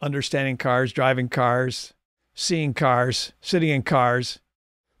understanding cars, driving cars, seeing cars, sitting in cars,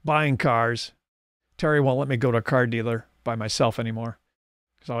 buying cars. Terry won't let me go to a car dealer by myself anymore,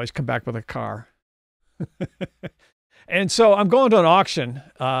 because I always come back with a car. And so I'm going to an auction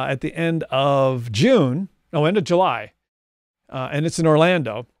at the end of end of July, and it's in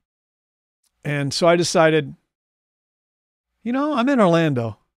Orlando. And so I decided, I'm in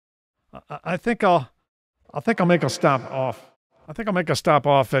Orlando. I think I'll make a stop off. I think I'll make a stop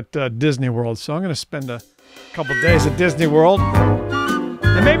off at Disney World. So I'm going to spend a couple days at Disney World,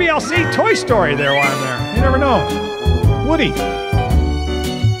 and maybe I'll see Toy Story there while I'm there. You never know. Woody.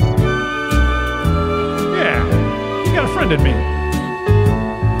 You got a friend in me.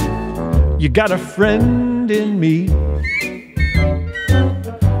 You got a friend in me.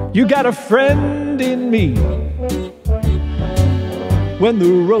 You got a friend in me. When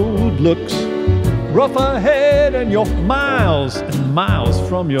the road looks rough ahead and you're miles and miles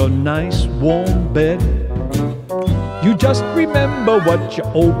from your nice warm bed, you just remember what your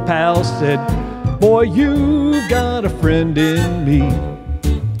old pal said. Boy, you got a friend in me.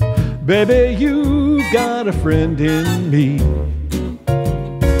 Baby, you got a friend in me.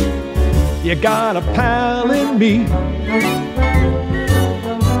 You got a pal in me.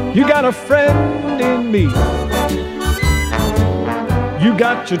 You got a friend in me. You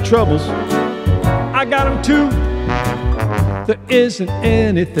got your troubles, I got them too. There isn't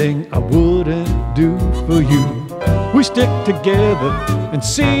anything I wouldn't do for you. We stick together and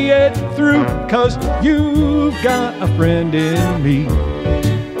see it through, 'cause you've got a friend in me.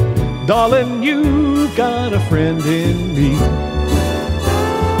 Darling, you've got a friend in me.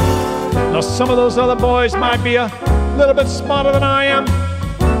 Now some of those other boys might be a little bit smarter than I am,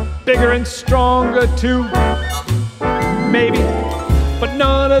 bigger and stronger too, maybe, but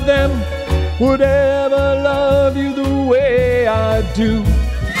none of them would ever love you the way I do.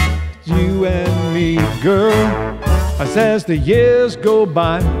 You and me, girl, as the years go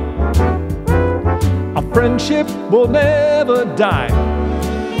by, our friendship will never die.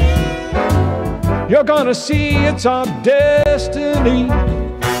 You're gonna see it's our destiny.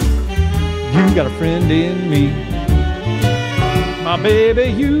 You got a friend in me. My baby,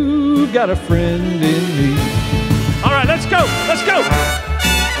 you got a friend in me. All right, let's go, let's go.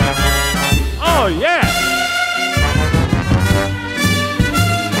 Oh, yeah.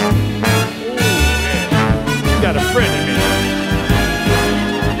 You got a friend in me.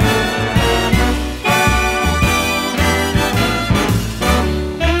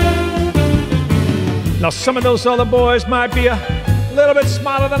 Now some of those other boys might be a little bit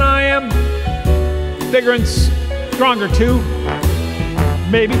smarter than I am, bigger and stronger too,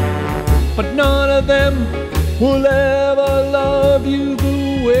 maybe, but none of them will ever love you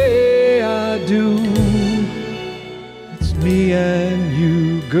the way I do. It's me and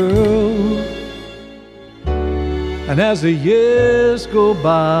you, girl, and as the years go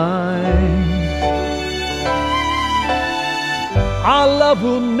by, our love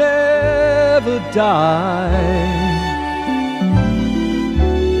will never die.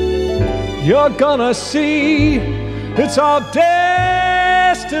 You're gonna see it's our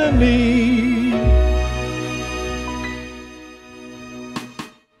destiny.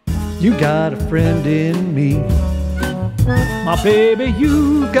 You got a friend in me. My baby,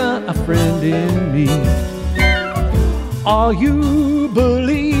 you got a friend in me. All you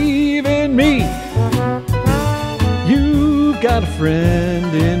believe in me. You've got a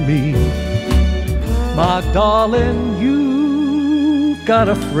friend in me. My darling, you've got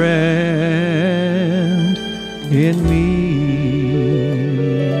a friend in me.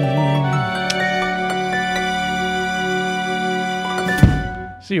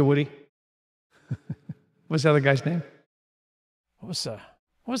 See you, Woody. What's the other guy's name? What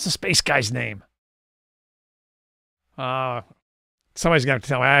was the space guy's name? Somebody's gonna have to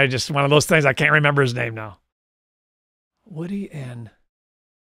tell me. I just one of those things I can't remember his name now. Woody and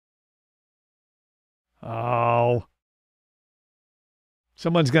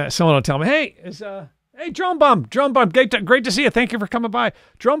someone will tell me, hey, hey, Drone Bum, great to see you. Thank you for coming by.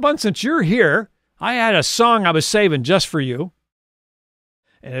 Drone Bum, since you're here, I had a song I was saving just for you.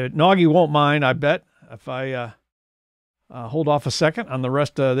 And Noggy won't mind, I bet, if I hold off a second on the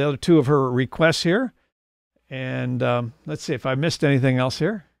rest of the other two of her requests here. And let's see if I missed anything else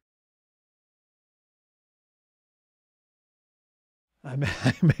here. I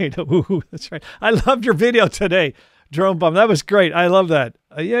made a woo. That's right. I loved your video today, Drone Bum. That was great. I love that.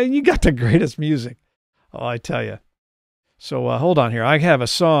 Yeah, you got the greatest music. Oh, I tell you. So hold on here. I have a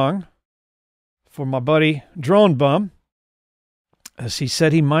song for my buddy Drone Bum, as he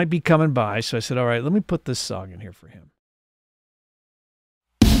said he might be coming by. So I said, all right, let me put this song in here for him.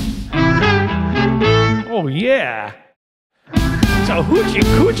 Oh, yeah. It's a Hoochie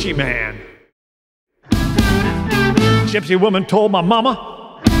Coochie Man. Gypsy woman told my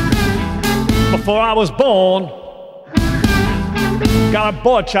mama before I was born, got a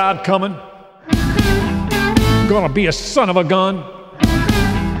boy child coming, gonna be a son of a gun,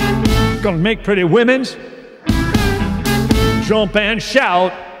 gonna make pretty women's jump and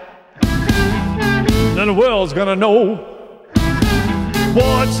shout, then the world's gonna know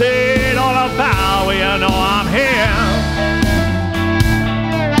what's it all about. Well, you know I'm here.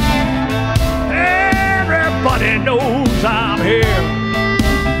 Everybody knows I'm here.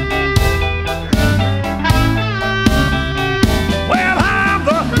 Well, I'm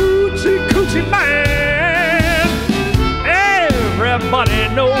the Hoochie Coochie Man. Everybody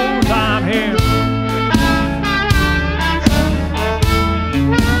knows I'm here.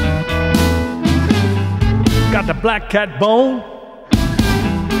 Got the black cat bone.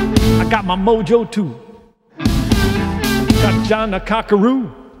 I got my mojo too. Got John the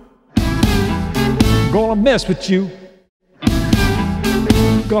Cockaroo. Gonna mess with you.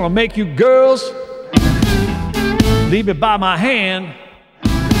 Gonna make you girls leave it by my hand.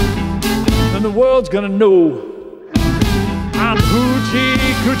 And the world's gonna know I'm Hoochie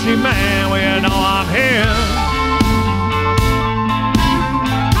Coochie Man. Well, you know I'm here.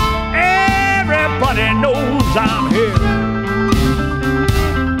 Everybody knows I'm here.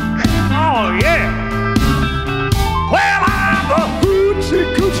 Oh, yeah. Well, I'm the Hoochie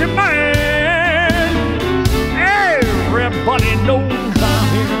Coochie Man. Everybody knows I'm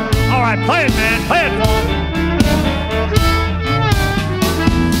here. All right, play it, man. Play it for me.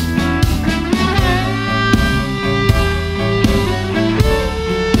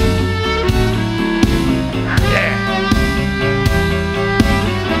 Yeah.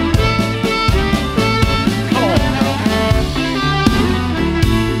 Come on, girl.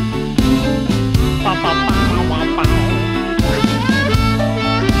 Ba, ba, ba, ba, ba.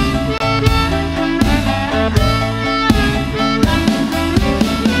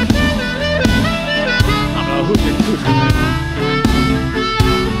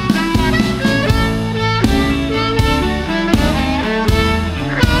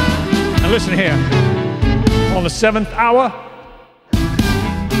 Now listen here. On the 7th hour,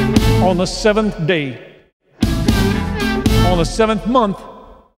 on the 7th day, on the 7th month,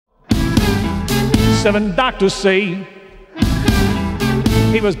 7 doctors say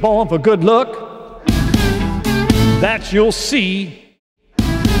he was born for good luck. That you'll see.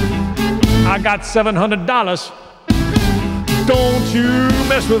 I got $700. Don't you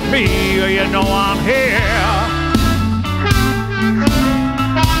mess with me, or you know I'm here.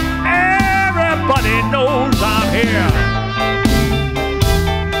 Everybody knows I'm here.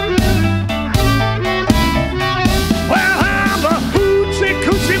 Well, I'm the Hoochie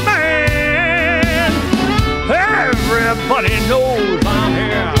Coochie Man. Everybody knows I'm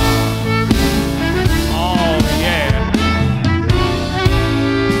here. Oh, yeah.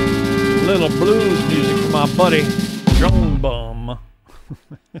 Little blues music for my buddy Drone Bum.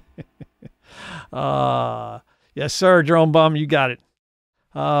 Yes, sir, Drone Bum, you got it.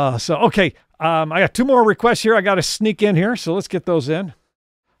 Okay, I got 2 more requests here. I got to sneak in here, so let's get those in.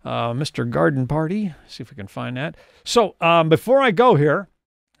 Mr. Garden Party, see if we can find that. So before I go here,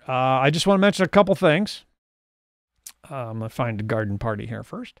 I just want to mention a couple things. I'm going to find the Garden Party here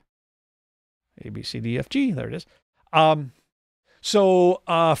first. A, B, C, D, F, G. There it is. So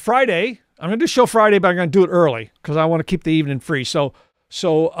Friday, I'm going to do a show Friday, but I'm going to do it early because I want to keep the evening free. So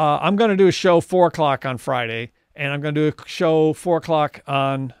I'm going to do a show 4 o'clock on Friday, and I'm going to do a show 4 o'clock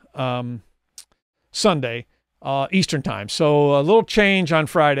on Sunday, Eastern time. So a little change on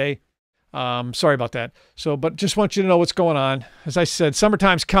Friday. Sorry about that. So, but just want you to know what's going on. As I said,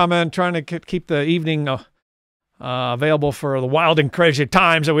 summertime's coming, trying to keep the evening available for the wild and crazy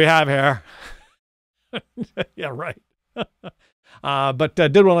times that we have here. Yeah, right. But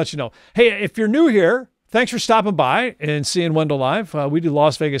did want to let you know. Hey, if you're new here, thanks for stopping by and seeing Wendell live. We do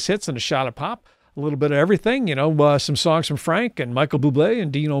Las Vegas hits and a shot of pop, a little bit of everything, you know, some songs from Frank and Michael Bublé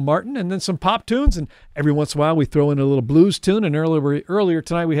and Dino Martin, and then some pop tunes. And every once in a while we throw in a little blues tune. And earlier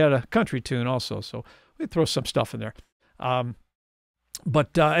tonight we had a country tune also. So we throw some stuff in there. But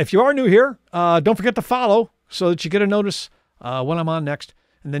if you are new here, don't forget to follow so that you get a notice when I'm on next.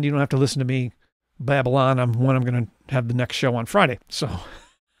 And then you don't have to listen to me Babylon when I'm going to have the next show on Friday. So,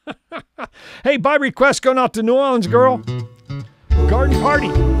 hey, by request, going out to New Orleans Girl. Garden Party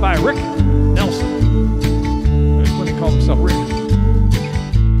by Rick Nelson. That's what he called himself, Rick.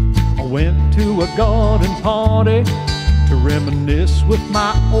 I went to a garden party to reminisce with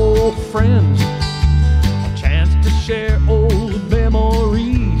my old friends. A chance to share old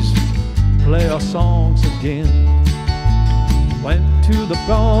memories, play our songs again. Went to the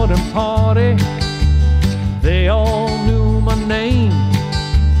garden party, they all knew my name.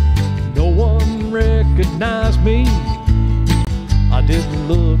 No one recognized me, I didn't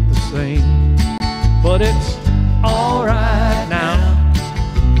look the same. But it's alright now,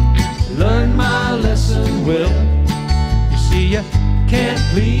 learn my lesson well. You see, you can't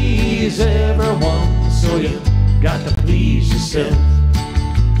please everyone, so you got to please yourself.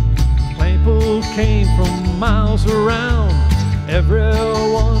 People came from miles around,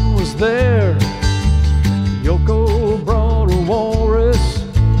 everyone was there. Yoko brought a walrus,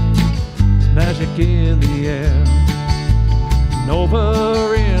 magic in the air. And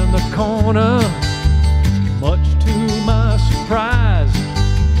over in the corner, much to my surprise,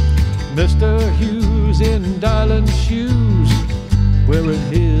 Mr. Hughes in darling shoes, wearing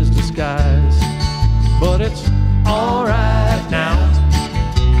his disguise. But it's alright now,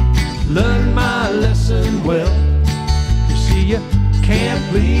 learn my lesson well. You see, you can't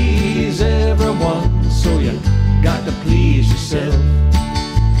please everyone, so you got to please yourself.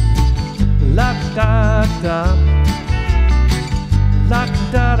 La da da, la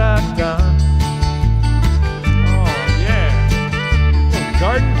da da da. Oh yeah,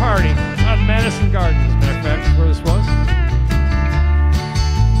 garden party out in Madison Gardens, as a matter of fact, is where this was.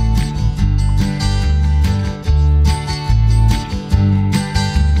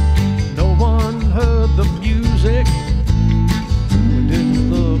 No one heard the music, we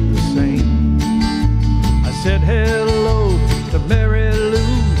didn't look the same. I said hello to Mary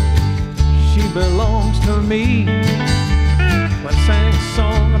Lou, she belongs to me. When I sang a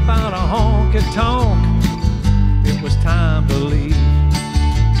song about a honky-tonk, it was time to leave.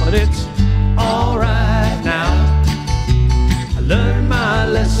 But it's alright now, I learned my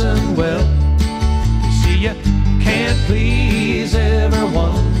lesson well. You see, you can't please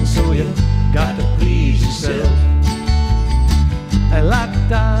everyone, so you got to please yourself. La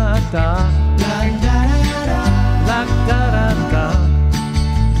da da, la da da, la da da da.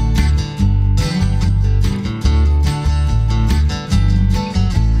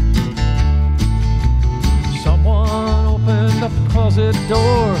 Someone opened up the closet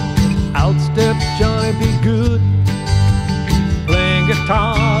door, out stepped Johnny B. Good, playing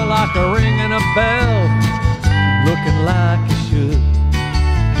guitar like a ringing a bell, looking like he should.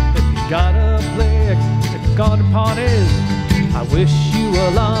 If you gotta play at garden parties, I wish you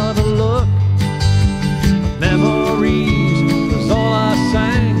a lot of luck. Memories was all I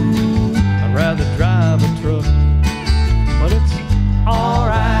sang, I'd rather drive a truck. But it's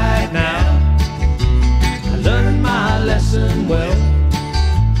alright now, I learned my lesson well.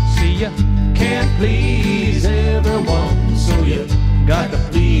 See, you can't please everyone, so you got to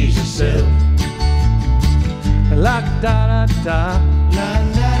please yourself. La da da da, la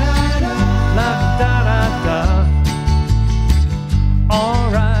da da da, la da da da.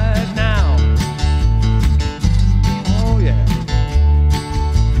 All right now, oh yeah.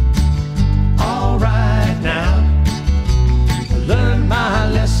 All right now, I learned my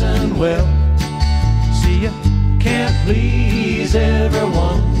lesson well. See, you can't please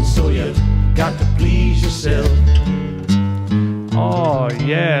everyone, so you got to please yourself. Oh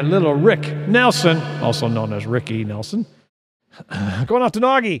yeah, little Rick Nelson, also known as Ricky Nelson. Going out to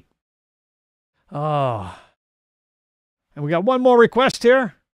Noggy. Oh. And we got one more request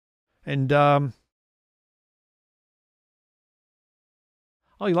here. And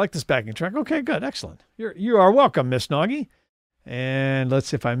Oh, you like this backing track? Okay, good. Excellent. You are welcome, Miss Noggy. And let's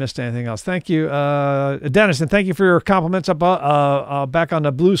see if I missed anything else. Thank you, Dennis, and thank you for your compliments about back on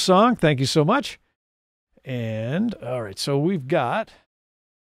the blues song. Thank you so much. And all right, so we've got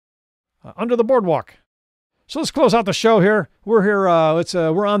Under the Boardwalk. So let's close out the show here. We're here.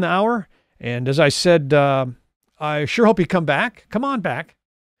 We're on the hour, and as I said, I sure hope you come back. Come on back.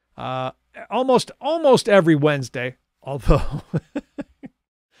 Almost every Wednesday. Although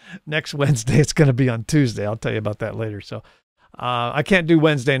next Wednesday it's going to be on Tuesday. I'll tell you about that later. So I can't do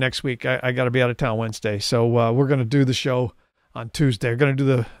Wednesday next week. I got to be out of town Wednesday. So we're going to do the show on Tuesday. We're going to do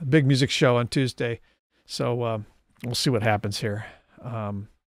the big music show on Tuesday. So we'll see what happens here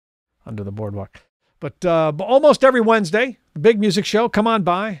under the Boardwalk. But almost every Wednesday, the big music show, come on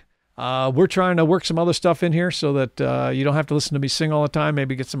by. We're trying to work some other stuff in here so that you don't have to listen to me sing all the time.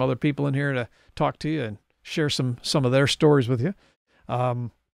 Maybe get some other people in here to talk to you and share some of their stories with you.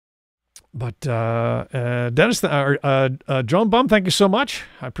 Dennis, Drone Bum, thank you so much.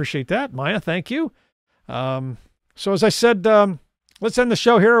 I appreciate that. Maya, thank you. So as I said, let's end the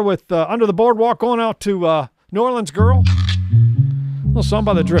show here with Under the Boardwalk, going out to New Orleans Girl. A little song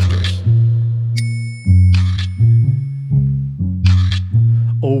by the Drifters.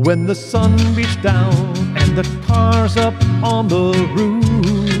 Oh, when the sun beats down and the car's up on the roof,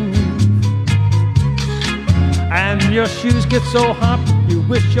 and your shoes get so hot you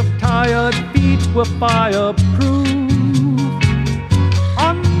wish your tired feet were fireproof.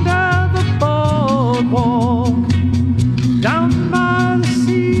 Under the boardwalk, down by the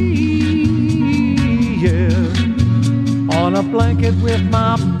sea, yeah, on a blanket with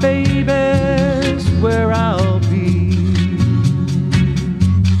my baby's where I'll be.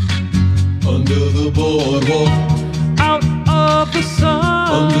 Under the boardwalk, out of the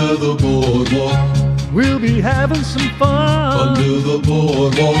sun, under the boardwalk, we'll be having some fun. under the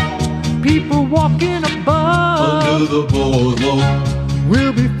boardwalk, People walking above, under the boardwalk,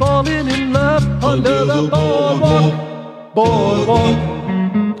 we'll be falling in love. Under the boardwalk, boardwalk.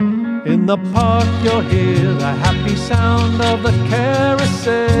 In the park you'll hear the happy sound of the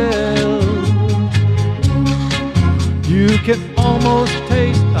carousel. You can almost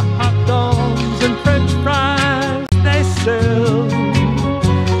taste the hot dogs and french fries they sell.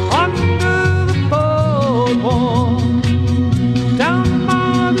 Under the boardwalk, down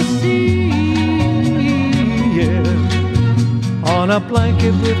by the sea, yeah, on a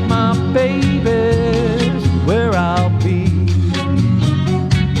blanket with my babies where I'll be.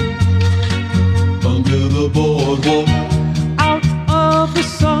 under the boardwalk, Out of the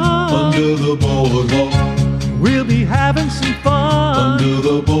sun, under the boardwalk, we'll be having some fun. under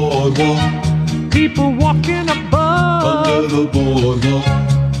the boardwalk, People walking above, under the boardwalk,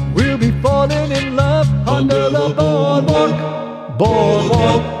 we'll be falling in love. Under the boardwalk,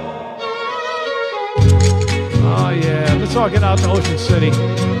 boardwalk. Oh yeah, let's all get out to Ocean City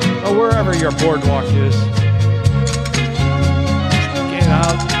or wherever your boardwalk is. Get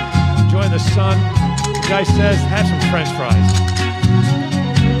out, enjoy the sun. The guy says, have some french fries.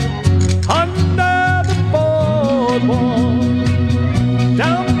 Under the boardwalk,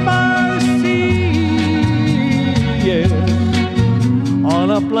 down by the sea, yeah, on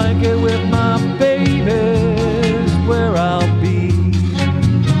a blanket with my babies where I'll be.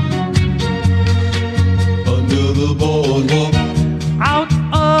 under the boardwalk, Out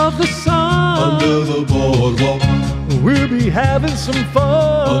of the sun, under the boardwalk, we'll be having some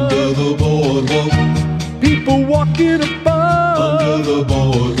fun. under the boardwalk, People walking above, under the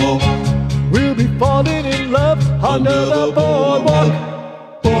boardwalk, we'll be falling in love. Under the boardwalk,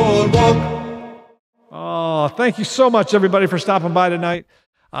 boardwalk. Oh, thank you so much, everybody, for stopping by tonight.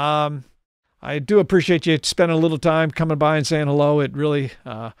 I do appreciate you spending a little time coming by and saying hello. It really,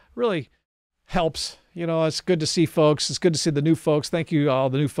 really helps. You know, it's good to see folks. It's good to see the new folks. Thank you, all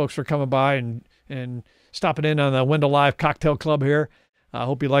the new folks, for coming by and stopping in on the Wendell Live Cocktail Club here. I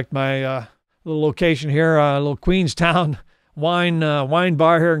hope you liked my little location here, a little Queenstown wine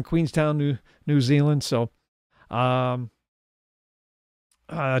bar here in Queenstown, New Zealand. So,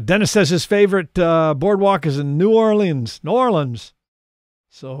 Dennis says his favorite boardwalk is in New Orleans.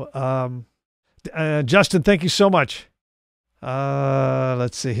 So, Justin, thank you so much.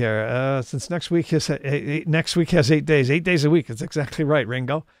 Let's see here. Since next week has 8 days, 8 days a week. That's exactly right,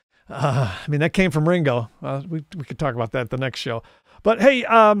 Ringo. I mean, that came from Ringo. We could talk about that at the next show. But hey,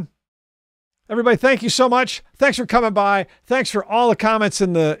 everybody, thank you so much. Thanks for coming by. Thanks for all the comments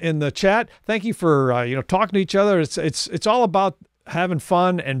in the chat. Thanking you for talking to each other. It's all about having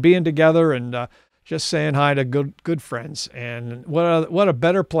fun and being together and just saying hi to good friends. And what a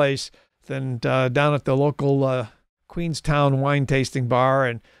better place than down at the local Queenstown wine tasting bar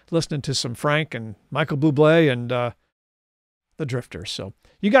and listening to some Frank and Michael Bublé and the Drifters. So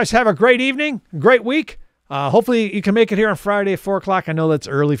you guys have a great evening, great week. Hopefully you can make it here on Friday at 4 o'clock. I know that's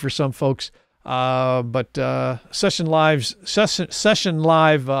early for some folks, but Session Live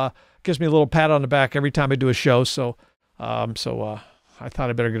gives me a little pat on the back every time I do a show. So I thought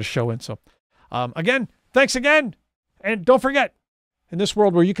I better get a show in. So again, thanks again. And don't forget, in this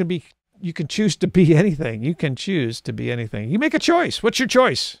world where you can choose to be anything. You can choose to be anything. You make a choice. What's your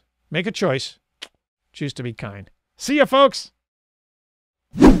choice? Make a choice. Choose to be kind. See ya, folks.